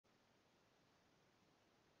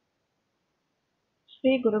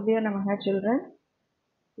Shri Gurubhyo Namaha children.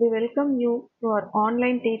 We welcome you to our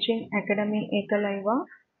online teaching academy Ekalaiva.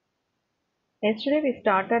 Yesterday we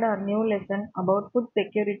started our new lesson about food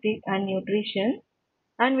security and nutrition,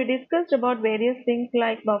 and we discussed about various things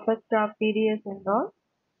like buffer stock, TDS and all.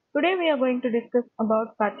 Today we are going to discuss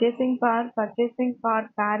about purchasing power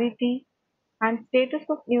parity and status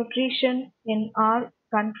of nutrition in our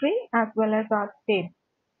country as well as our state.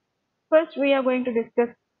 First we are going to discuss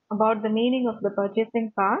about the meaning of the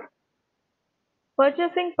purchasing power.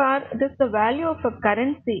 Purchasing power is the value of a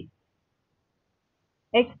currency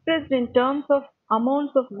expressed in terms of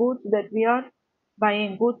amounts of goods that we are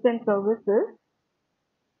buying, goods and services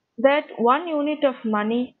that one unit of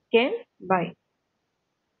money can buy.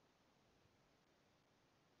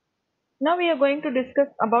 Now we are going to discuss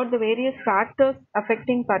about the various factors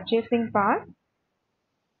affecting purchasing power.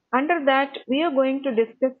 Under that, we are going to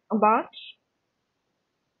discuss about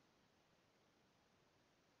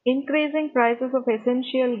increasing prices of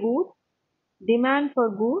essential goods, demand for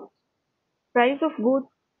goods, price of goods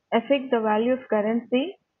affect the value of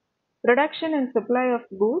currency, production and supply of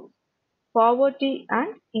goods, poverty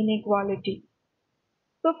and inequality.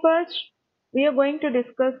 So first, we are going to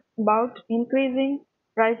discuss about increasing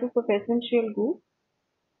prices of essential goods.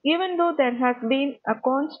 Even though there has been a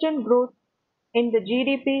constant growth in the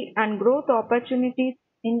GDP and growth opportunities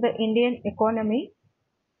in the Indian economy,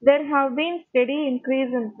 there have been steady increase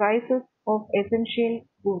in prices of essential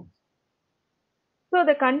goods. So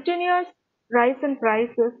the continuous rise in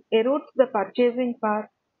prices erodes the purchasing power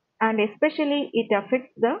and especially it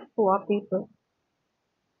affects the poor people.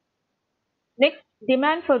 Next,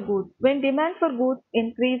 demand for goods. When demand for goods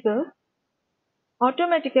increases,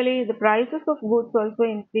 automatically the prices of goods also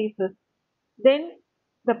increases. Then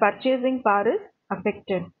the purchasing power is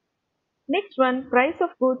affected. Next one, price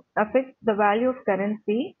of goods affects the value of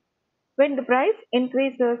currency. When the price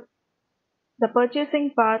increases, the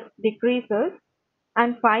purchasing power decreases,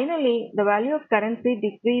 and finally the value of currency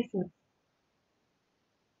decreases.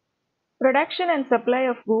 Production and supply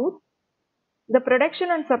of goods. The production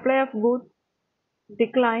and supply of goods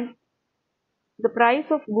decline, the price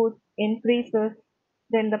of goods increases,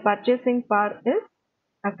 then the purchasing power is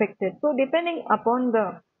affected. So depending upon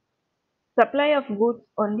the supply of goods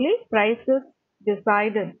only, price is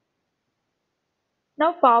decided.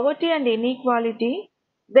 Now poverty and inequality.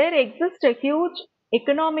 There exists a huge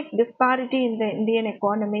economic disparity in the Indian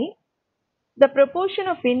economy. The proportion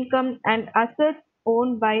of income and assets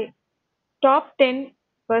owned by top 10%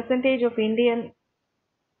 of Indian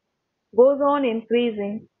goes on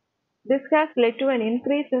increasing. This has led to an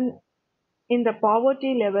increase in the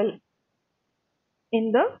poverty level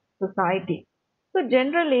in the society. So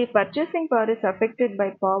generally purchasing power is affected by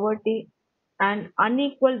poverty and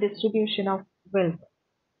unequal distribution of wealth.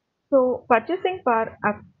 So purchasing power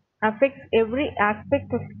affects every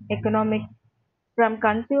aspect of economics, from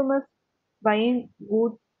consumers buying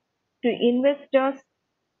goods to investors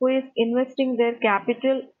who is investing their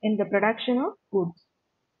capital in the production of goods.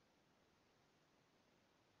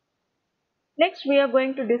 Next we are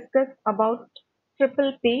going to discuss about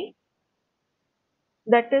triple P,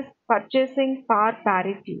 that is purchasing power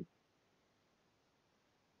parity.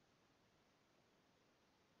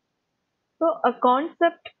 So a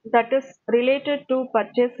concept that is related to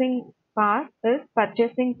purchasing power is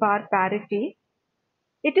purchasing power parity.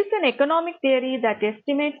 It is an economic theory that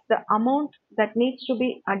estimates the amount that needs to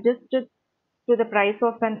be adjusted to the price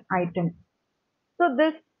of an item. So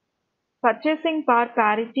this purchasing power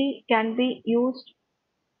parity can be used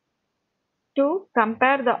to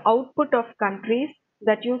compare the output of countries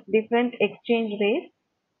that use different exchange rates,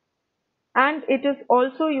 and it is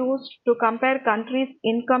also used to compare countries'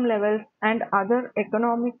 income levels and other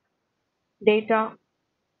economic data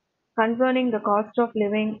concerning the cost of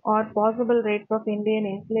living or possible rates of Indian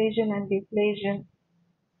inflation and deflation,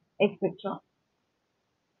 etc.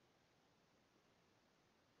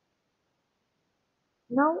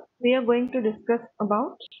 Now we are going to discuss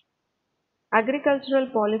about agricultural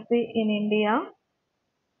policy in India.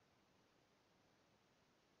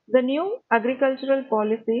 The new agricultural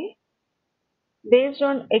policy based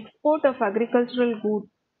on export of agricultural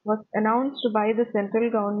goods was announced by the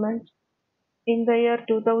central government in the year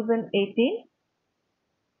 2018.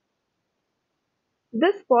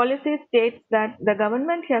 This policy states that the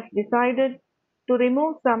government has decided to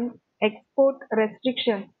remove some export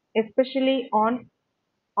restrictions, especially on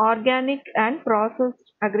organic and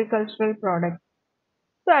processed agricultural products.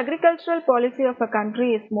 So agricultural policy of a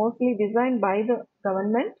country is mostly designed by the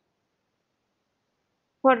government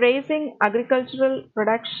for raising agricultural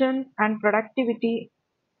production and productivity,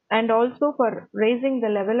 and also for raising the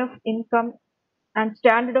level of income and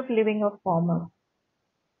standard of living of farmers.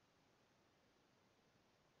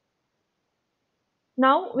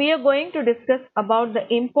 Now we are going to discuss about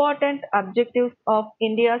the important objectives of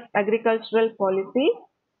India's agricultural policy.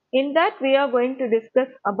 In that we are going to discuss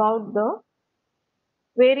about the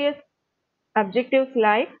various objectives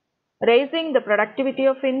like raising the productivity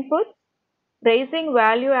of inputs, raising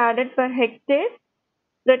value added per hectare,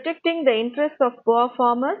 protecting the interests of poor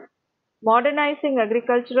farmers, modernizing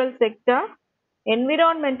agricultural sector,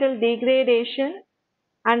 environmental degradation,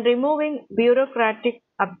 and removing bureaucratic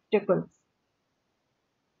obstacles.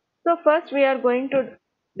 So first we are going to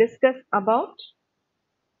discuss about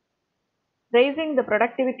raising the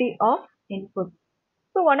productivity of inputs.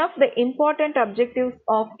 So one of the important objectives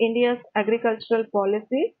of India's agricultural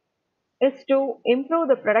policy is to improve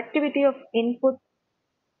the productivity of inputs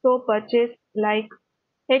so purchase like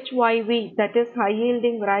HYV, that is high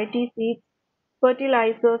yielding variety seeds,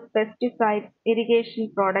 fertilizers, pesticides,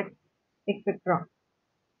 irrigation products, etc.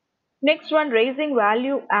 Next one, raising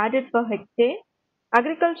value added per hectare.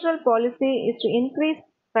 Agricultural policy is to increase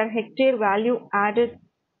per hectare value added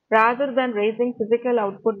rather than raising physical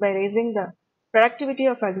output by raising the productivity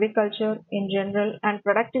of agriculture in general and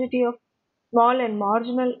productivity of small and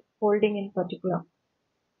marginal holding in particular.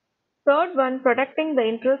 Third one, protecting the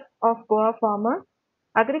interests of poor farmers.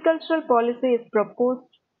 Agricultural policy is proposed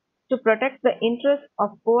to protect the interests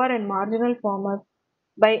of poor and marginal farmers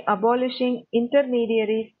by abolishing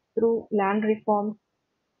intermediaries through land reforms,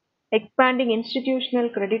 expanding institutional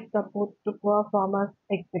credit support to poor farmers,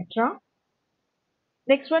 etc.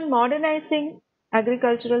 Next one, modernizing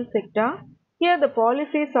agricultural sector. Here the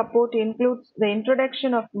policy support includes the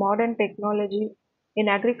introduction of modern technology in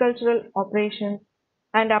agricultural operations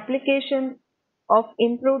and application of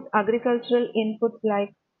improved agricultural inputs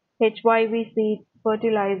like HYV seeds,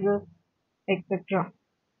 fertilizers, etc.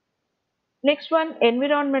 Next one,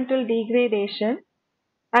 environmental degradation.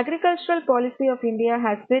 Agricultural policy of India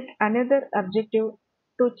has set another objective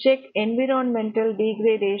to check environmental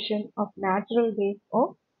degradation of natural base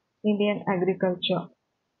of Indian agriculture.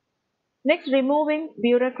 Next, removing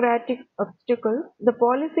bureaucratic obstacles. The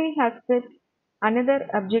policy has set another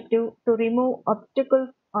objective to remove obstacles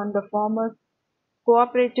on the farmers,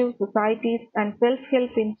 cooperative societies and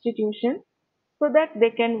self-help institutions so that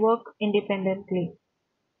they can work independently.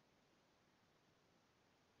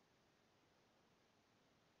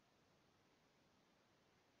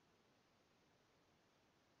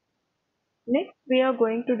 Next, we are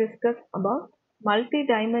going to discuss about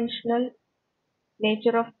multidimensional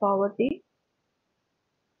nature of poverty.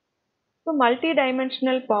 So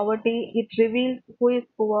multidimensional poverty, it reveals who is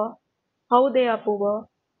poor, how they are poor,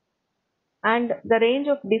 and the range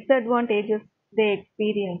of disadvantages they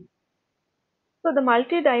experience. So the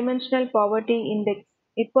multidimensional poverty index,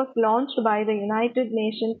 it was launched by the United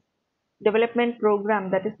Nations Development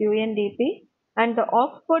Program, that is UNDP, and the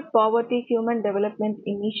Oxford Poverty Human Development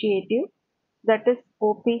Initiative, that is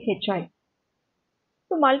OPHI.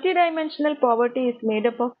 So multidimensional poverty is made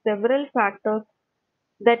up of several factors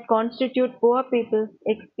that constitute poor people's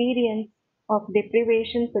experience of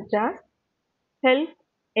deprivation such as health,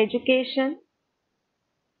 education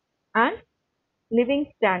and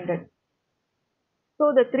living standards.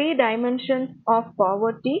 So the three dimensions of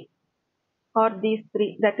poverty are these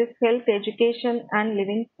three, that is health, education and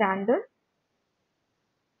living standards.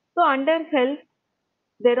 So under health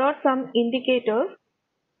there are some indicators.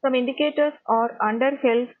 Some indicators are under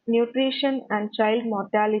health, nutrition and child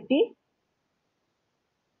mortality.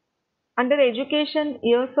 Under education,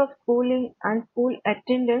 years of schooling and school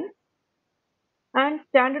attendance, and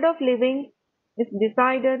standard of living is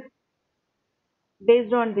decided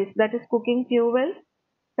based on this, that is cooking fuel,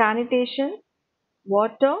 sanitation,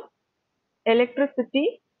 water,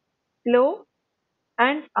 electricity, flow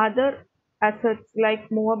and other assets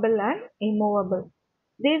like movable and immovable.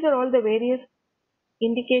 These are all the various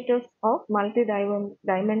indicators of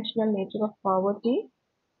multidimensional nature of poverty.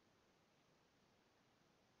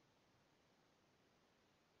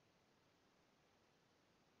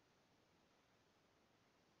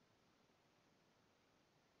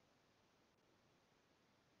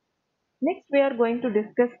 Next we are going to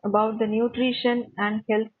discuss about the nutrition and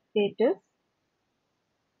health status.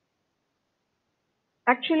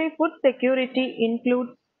 Actually, food security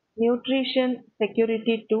includes nutrition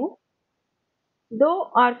security too.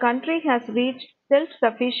 Though our country has reached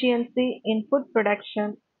self-sufficiency in food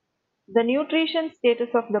production, the nutrition status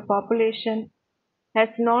of the population has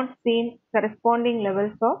not seen corresponding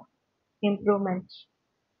levels of improvement.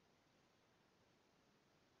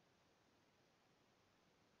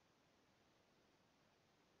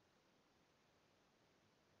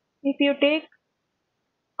 If you take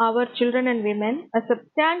our children and women, a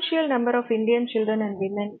substantial number of Indian children and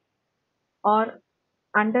women are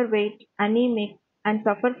underweight, anemic, and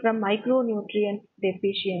suffer from micronutrient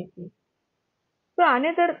deficiency. So,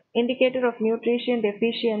 another indicator of nutrition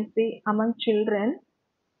deficiency among children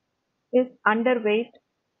is underweight,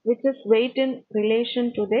 which is weight in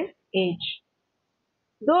relation to their age.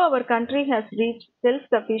 Though our country has reached self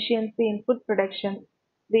sufficiency in food production,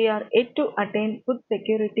 we are yet to attain food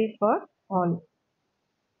security for all.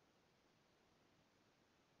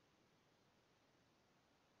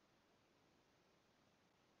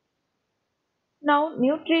 Now,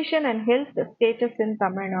 nutrition and health status in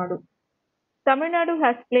Tamil Nadu. Tamil Nadu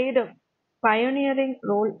has played a pioneering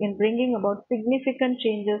role in bringing about significant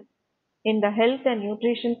changes in the health and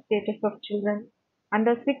nutrition status of children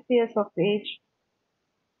under 6 years of age,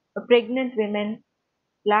 pregnant women,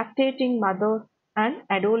 lactating mothers, and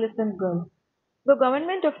adolescent girls. The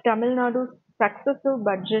government of Tamil Nadu's successive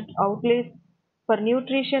budget outlays for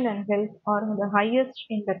nutrition and health are the highest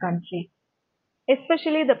in the country,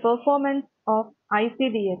 especially the performance of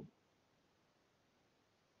ICDS.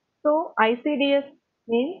 So, ICDS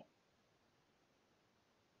means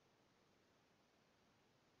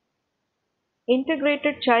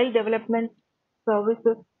Integrated Child Development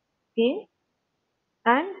Services Scheme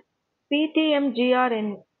and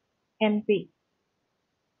PTMGRNMP.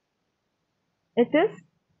 It is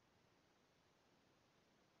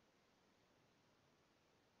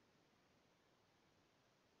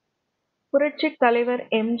Purachik தலைவர்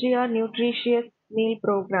MGR Nutritious Meal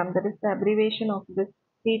Program, that is the abbreviation of this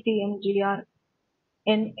PTMGR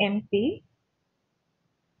NMP.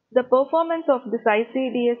 The performance of this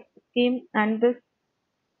ICDS scheme and this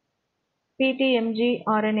PTMG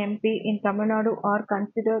RNMP in Tamil Nadu are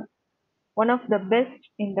considered one of the best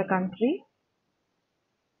in the country.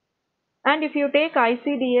 And if you take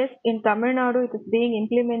ICDS in Tamil Nadu, it is being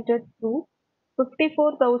implemented through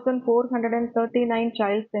 54,439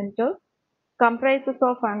 child centers, comprises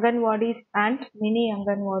of Anganwadis and mini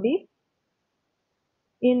Anganwadis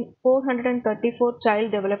in 434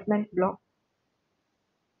 child development blocks.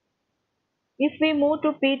 If we move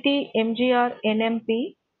to PT MGR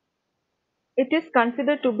NMP, it is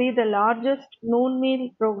considered to be the largest noon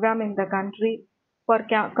meal program in the country for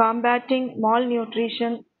combating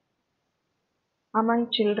malnutrition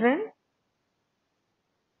among children,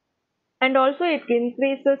 and also it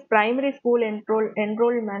increases primary school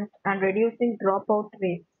enrollment and reducing dropout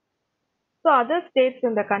rates. So other states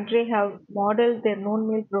in the country have modeled their noon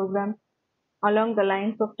meal programs along the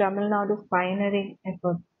lines of Tamil Nadu's pioneering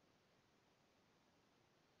efforts.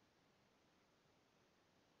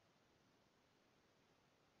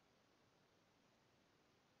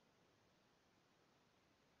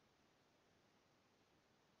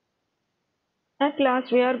 At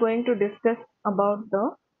last, we are going to discuss about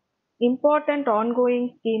the important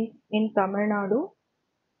ongoing schemes in Tamil Nadu.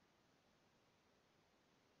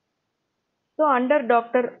 So, under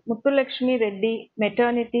Dr. Muthulakshmi Reddy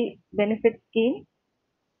Maternity Benefit Scheme,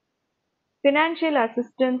 financial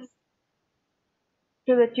assistance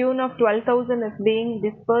to the tune of 12,000 is being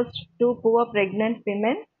dispersed to poor pregnant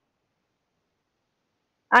women.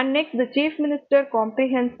 And next, the Chief Minister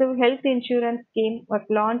Comprehensive Health Insurance Scheme was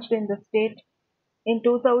launched in the state in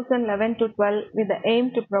 2011 to 12 with the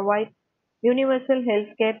aim to provide universal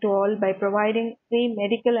health care to all by providing free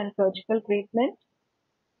medical and surgical treatment.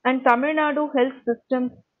 And Tamil Nadu Health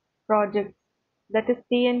Systems Project, that is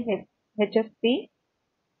TNHSP,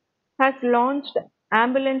 has launched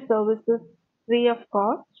ambulance services free of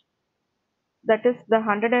cost, that is the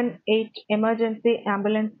 108 emergency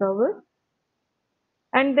ambulance service.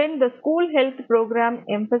 And then the school health program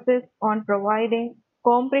emphasis on providing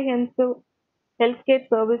comprehensive healthcare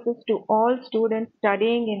services to all students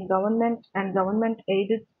studying in government and government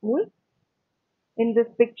aided schools. In this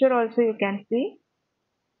picture also you can see.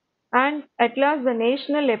 And at last, the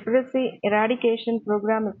National Leprosy Eradication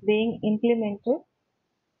Program is being implemented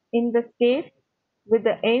in the state with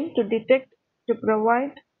the aim to detect, to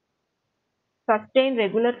provide, sustain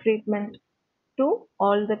regular treatment to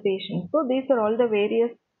all the patients. So these are all the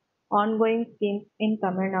various ongoing schemes in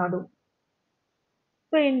Tamil Nadu.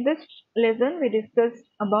 So in this lesson, we discussed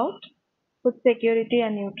about food security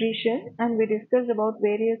and nutrition, and we discussed about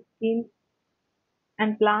various schemes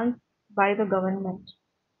and plans by the government.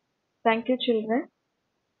 Thank you, children.